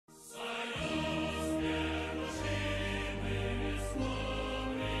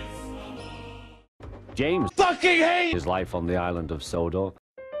James fucking hate his life on the island of Sodor.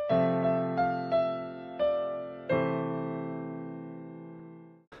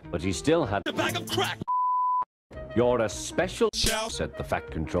 But he still had a bag of crack. "You're a special," Shall said the fat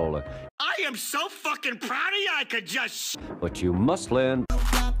controller. I am so fucking proud of you, I could just "But you must learn."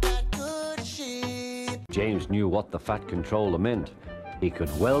 James knew what the fat controller meant. He could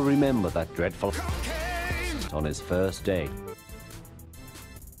well remember that dreadful on his first day.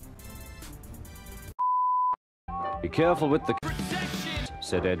 "Be careful with the,"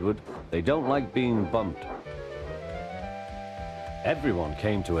 said Edward. "They don't like being bumped." Everyone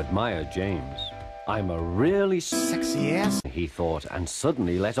came to admire James. "I'm a really sexy ass," he thought, and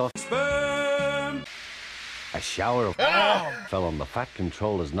suddenly let off sperm. A shower of fell on the fat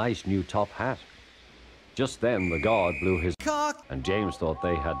controller's nice new top hat. Just then the guard blew his cock, and James thought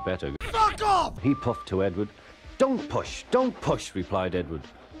they had better go. fuck off. He puffed to Edward. Don't push," replied Edward.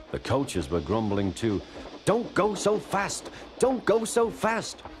 The coaches were grumbling too. "Don't go so fast, don't go so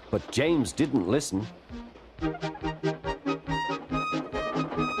fast." But James didn't listen.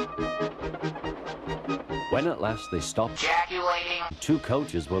 When at last they stopped ejaculating, 2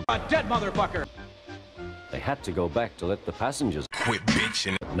 coaches were A dead motherfucker. They had to go back to let the passengers Quit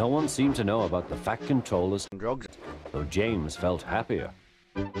bitching. No one seemed to know about the fat controllers and drugs, though James felt happier.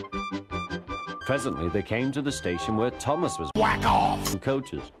 Presently they came to the station where Thomas was Whack off.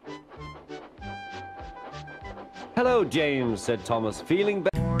 coaches. "Hello, James," said Thomas, "feeling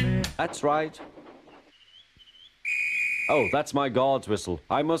better?" "That's right." "Oh, that's my guard's whistle.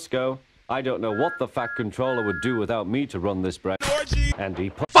 I must go. I don't know what the fat controller would do without me to run this bread." And he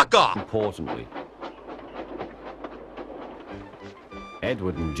put Fuck off. importantly.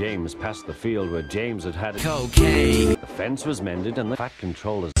 Edward and James passed the field where James had had Cocaine. The fence was mended and the fat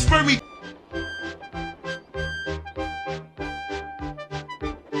controllers. Spermy.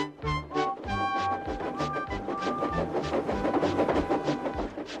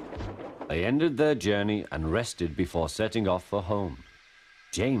 They ended their journey and rested before setting off for home.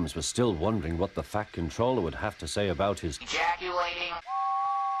 James was still wondering what the fat controller would have to say about his ejaculating.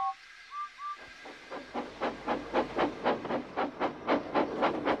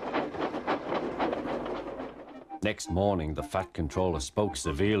 Next morning, the fat controller spoke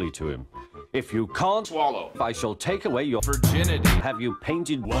severely to him. "If you can't swallow, I shall take away your virginity. Have you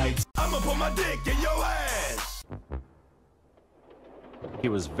painted white? I'ma put my dick in your ass. He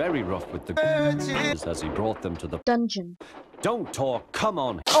was very rough with the as he brought them to the dungeon. "Don't talk, come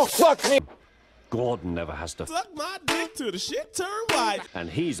on." Oh, fuck me. Gordon never has to Suck my dick till the shit turn white. and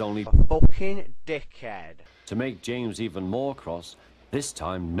he's only Fucking dickhead. to make James even more cross. This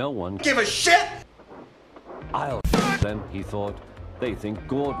time no one Give a shit. I'll them, he thought. They think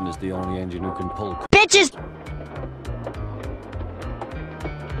Gordon is the only engine who can pull Bitches!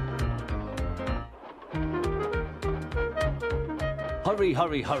 Hurry,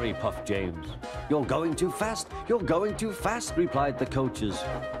 hurry, hurry, puffed James. "You're going too fast, you're going too fast," replied the coaches.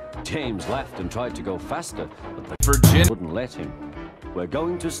 James laughed and tried to go faster, but the Virgin. wouldn't let him. "We're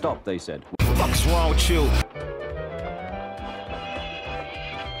going to stop," they said. Fuck's wrong with you?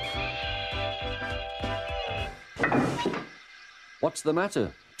 "What's the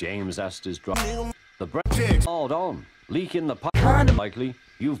matter?" James asked his driver. "The brake hold on. Leak in the pipe. Likely.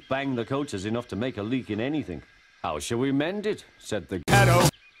 You've banged the coaches enough to make a leak in anything." "How shall we mend it?" said the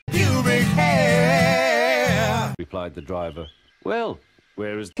Pubic hair. replied the driver. "Well,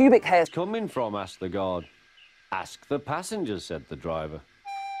 where is Pubic hair. coming from?" asked the guard. "Ask the passengers," said the driver.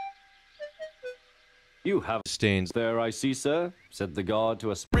 "You have Stains. there, I see, sir," said the guard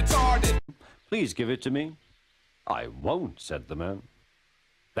to us. Retarded. "Please give it to me." "I won't," said the man.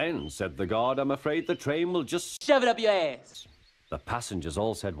 "Then," said the guard, "I'm afraid the train will just..." Shove it up your ass. The passengers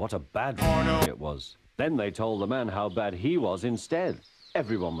all said what a bad it was. Then they told the man how bad he was instead.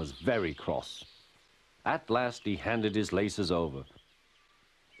 Everyone was very cross. At last he handed his laces over.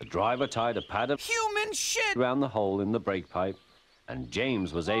 The driver tied a pad of Human shit. around the hole in the brake pipe, and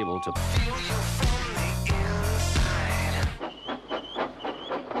James was able to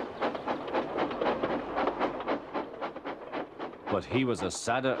But he was a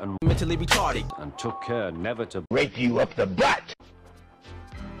sadder and Mentally retarded. and took care never to Rape you up the butt.